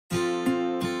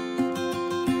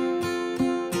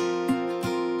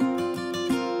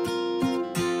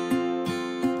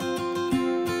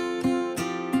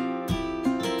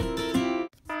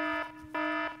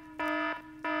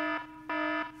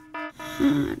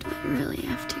Do I really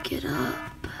have to get up?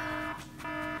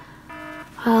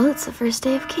 Well, it's the first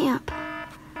day of camp.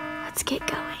 Let's get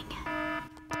going.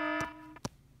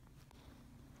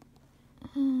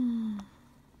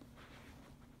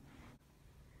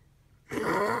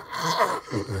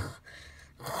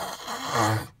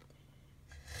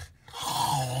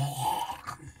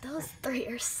 Those three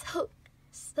are so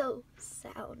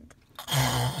sound.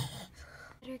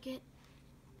 Better get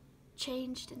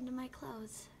changed into my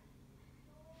clothes.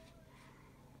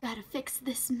 Gotta fix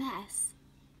this mess.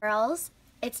 Girls,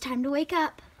 it's time to wake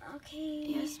up. Okay.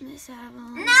 Yes, Miss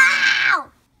Avalon.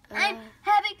 No! I'm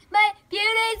having my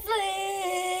beauty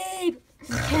sleep.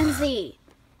 Mackenzie.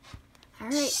 All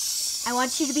right. I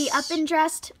want you to be up and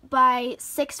dressed by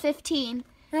 6:15.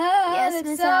 Oh, Yes, it's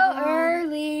Miss so Avalon.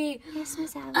 early. Yes,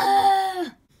 Miss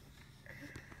Avalon.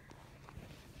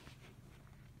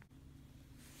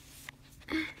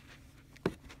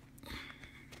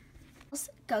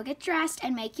 Go get dressed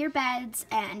and make your beds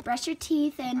and brush your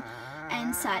teeth and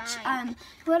such.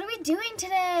 What are we doing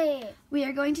today? We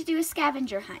are going to do a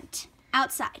scavenger hunt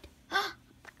outside. Ooh,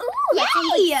 that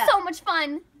sounds like so much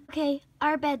fun. Okay,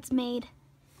 our bed's made.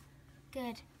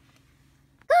 Good.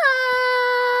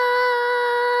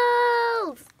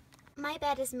 Girls! My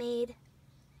bed is made.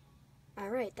 All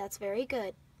right, that's very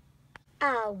good.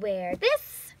 I'll wear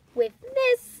this with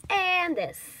this and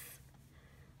this.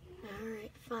 All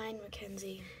right, fine,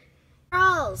 Mackenzie.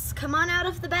 Girls, come on out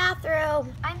of the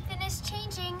bathroom. I'm finished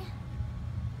changing.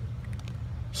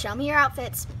 Show me your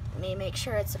outfits. Let me make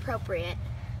sure it's appropriate.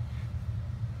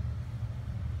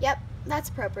 Yep, that's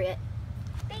appropriate.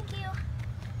 Thank you.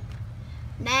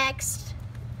 Next.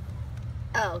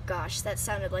 Oh gosh, that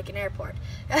sounded like an airport.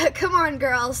 Come on,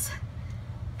 girls.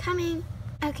 Coming.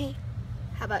 Okay.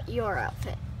 How about your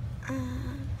outfit?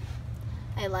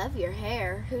 I love your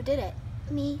hair. Who did it?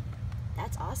 Me.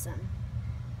 That's awesome.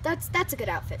 That's a good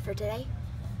outfit for today.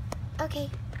 Okay.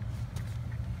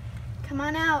 Come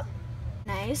on out.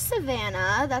 Nice,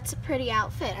 Savannah. That's a pretty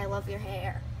outfit. I love your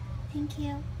hair. Thank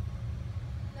you.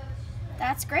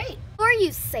 That's great. Before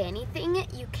you say anything,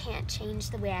 you can't change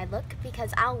the way I look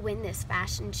because I'll win this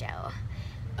fashion show.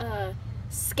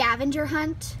 Scavenger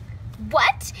hunt?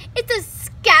 What? It's a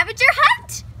scavenger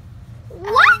hunt?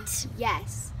 What?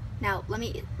 Yes. Now, let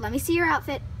me see your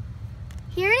outfit.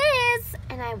 Here it is.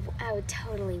 And I would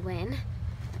totally win.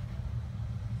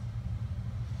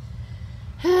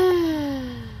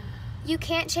 You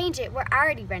can't change it. We're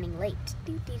already running late.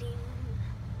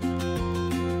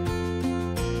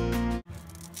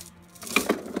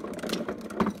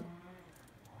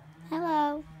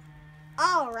 Hello.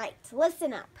 All right,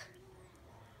 listen up.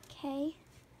 Okay.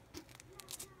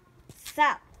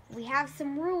 So, we have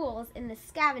some rules in the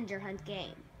scavenger hunt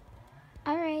game.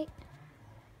 All right.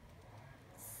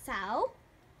 So,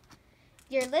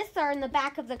 your lists are in the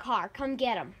back of the car. Come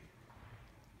get them.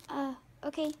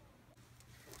 Okay.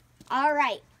 All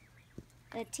right.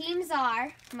 The teams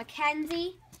are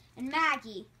Mackenzie and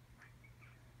Maggie.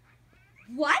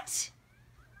 What?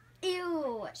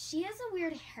 Ew, she has a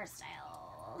weird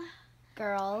hairstyle.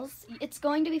 Girls, it's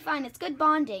going to be fine. It's good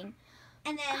bonding.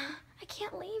 And then, I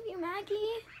can't leave you,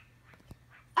 Maggie.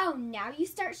 oh, now you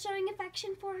start showing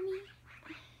affection for me?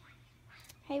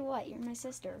 Hey, what? You're my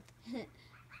sister.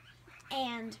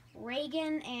 And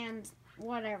Reagan and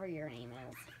whatever your name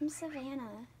is. I'm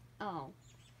Savannah. Oh,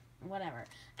 whatever.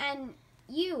 And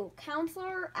you,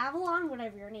 Counselor Avalon,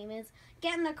 whatever your name is,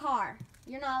 get in the car.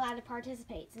 You're not allowed to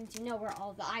participate since you know where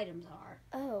all the items are.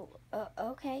 Oh,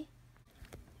 okay.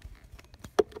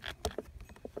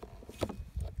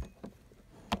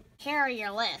 Here are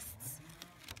your lists.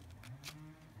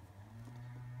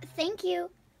 Thank you.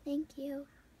 Thank you.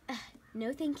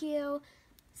 No thank you.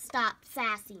 Stop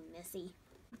sassy, Missy.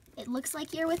 It looks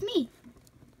like you're with me,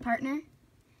 partner.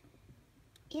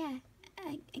 Yeah,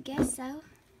 I guess so.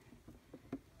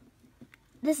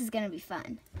 This is gonna be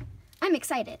fun. I'm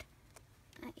excited.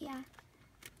 Yeah.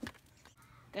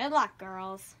 Good luck,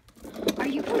 girls. Are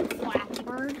you from Flappy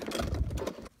Bird?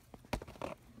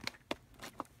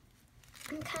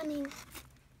 I'm coming.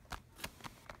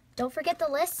 Don't forget the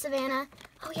list, Savannah.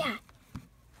 Oh, yeah.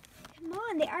 Come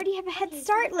on, they already have a head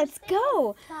start. Let's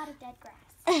go. Spot of dead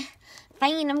grass.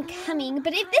 Fine, I'm coming.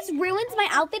 But if this ruins my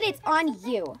outfit, it's on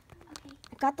you. Okay.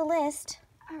 I've got the list.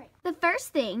 All right. The first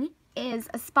thing is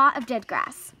a spot of dead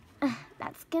grass.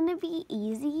 That's gonna be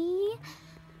easy,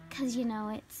 because you know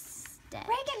it's dead.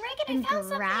 Reagan, I found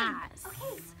grass. something.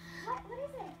 Okay, what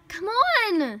is it? Come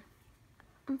on.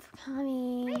 I'm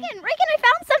coming. Reagan, I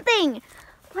found something.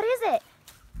 What is it?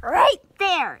 Right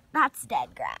there. That's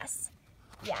dead grass.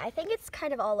 Yeah, I think it's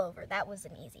kind of all over. That was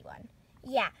an easy one.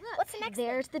 Yeah. Look, What's the next thing?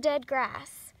 There's the dead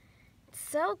grass. It's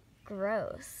so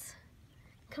gross.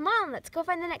 Come on, let's go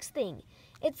find the next thing.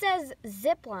 It says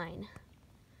zip line.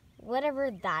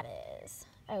 Whatever that is.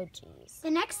 Oh, geez.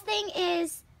 The next thing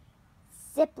is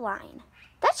zip line.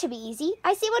 That should be easy.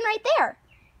 I see one right there.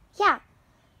 Yeah.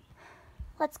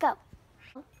 Let's go.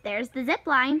 There's the zip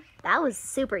line. That was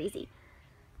super easy.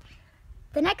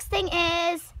 The next thing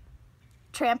is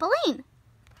trampoline.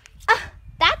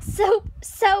 That's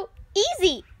so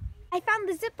easy. I found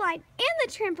the zip line and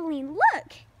the trampoline.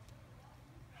 Look.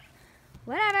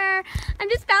 Whatever. I'm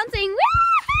just bouncing.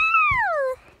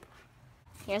 Woo!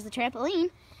 Here's the trampoline.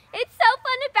 It's so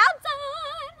fun to bounce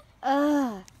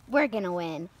on. We're gonna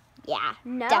win. Yeah,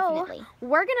 No, definitely.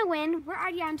 we're gonna win. We're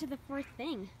already on to the fourth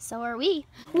thing. So are we.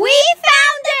 We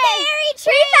found it! Berry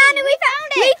tree! We found it!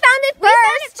 We found it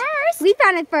first. first. We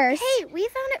found it first. Hey, we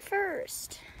found it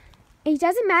first. It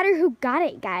doesn't matter who got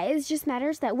it, guys. It just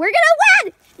matters that we're gonna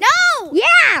win. No!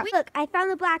 Yeah. Look, I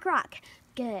found the black rock.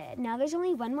 Good. Now there's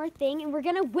only one more thing, and we're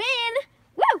gonna win.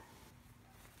 Woo!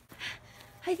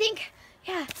 I think,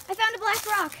 yeah, I found a black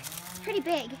rock. Pretty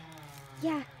big.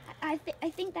 Yeah, I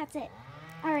think that's it.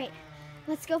 All right,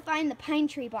 let's go find the pine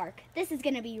tree bark. This is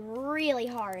gonna be really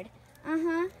hard.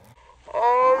 Uh-huh.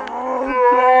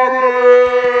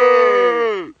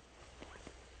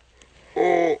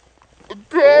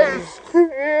 Guys, come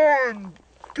on!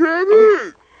 Get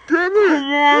it! Get it! Come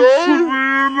on,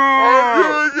 Savannah! I'm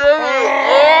gonna get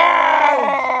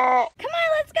it! Come on,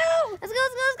 let's go. Let's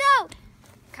go.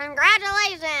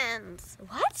 Congratulations.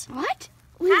 What?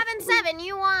 Cabin 7,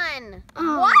 you won.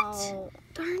 Oh, What?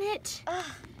 Darn it.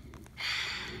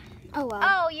 Oh, well.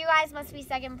 Oh, you guys must be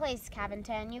second place, Cabin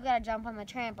 10. You gotta jump on the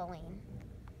trampoline.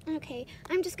 Okay,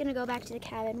 I'm just gonna go back to the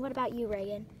cabin. What about you,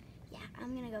 Reagan? Yeah,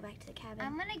 I'm gonna go back to the cabin.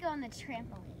 I'm gonna go on the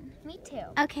trampoline. Me too.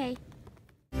 Okay.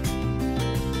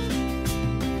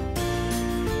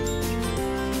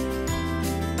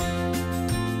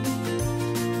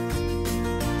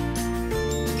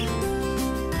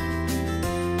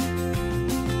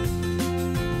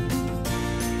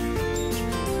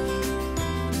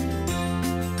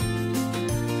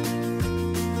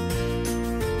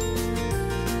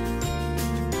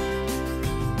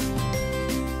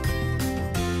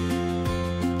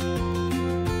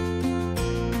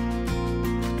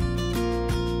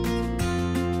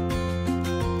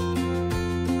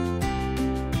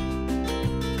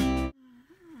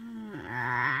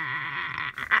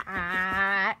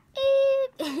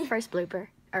 First blooper,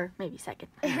 or maybe second.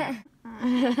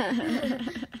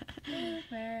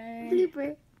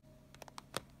 Blooper.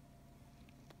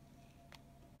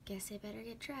 Guess I better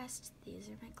get dressed. These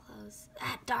are my clothes.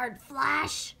 That darn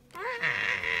flash!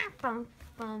 Bum,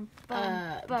 bum,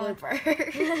 Blooper.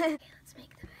 Okay, let's make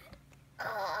the bed.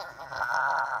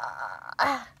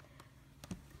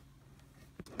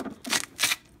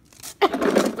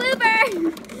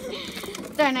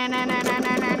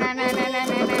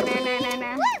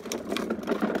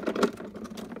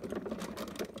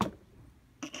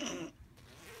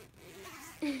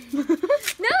 No,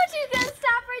 she's gonna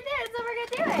stop right there, so we're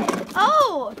gonna do it.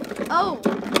 Oh!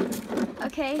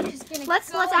 Okay.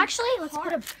 Let's go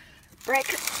put a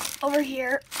brick over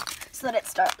here so that it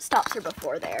stops her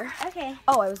before there. Okay.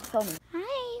 Oh, I was filming.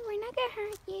 Hi, we're not gonna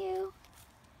hurt you.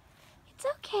 It's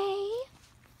okay.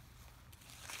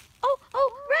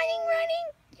 Oh, running.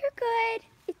 You're good.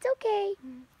 It's okay.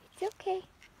 It's okay.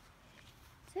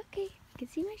 It's okay. You can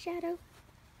see my shadow.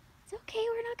 It's okay.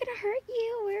 We're not gonna hurt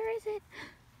you. Where is it?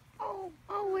 Oh,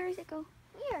 where does it go?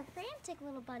 You're a frantic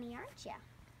little bunny, aren't you?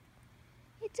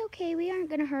 It's okay. We aren't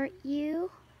gonna hurt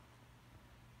you.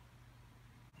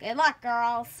 Good luck,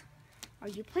 girls. Are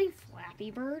you playing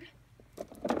Flappy Bird?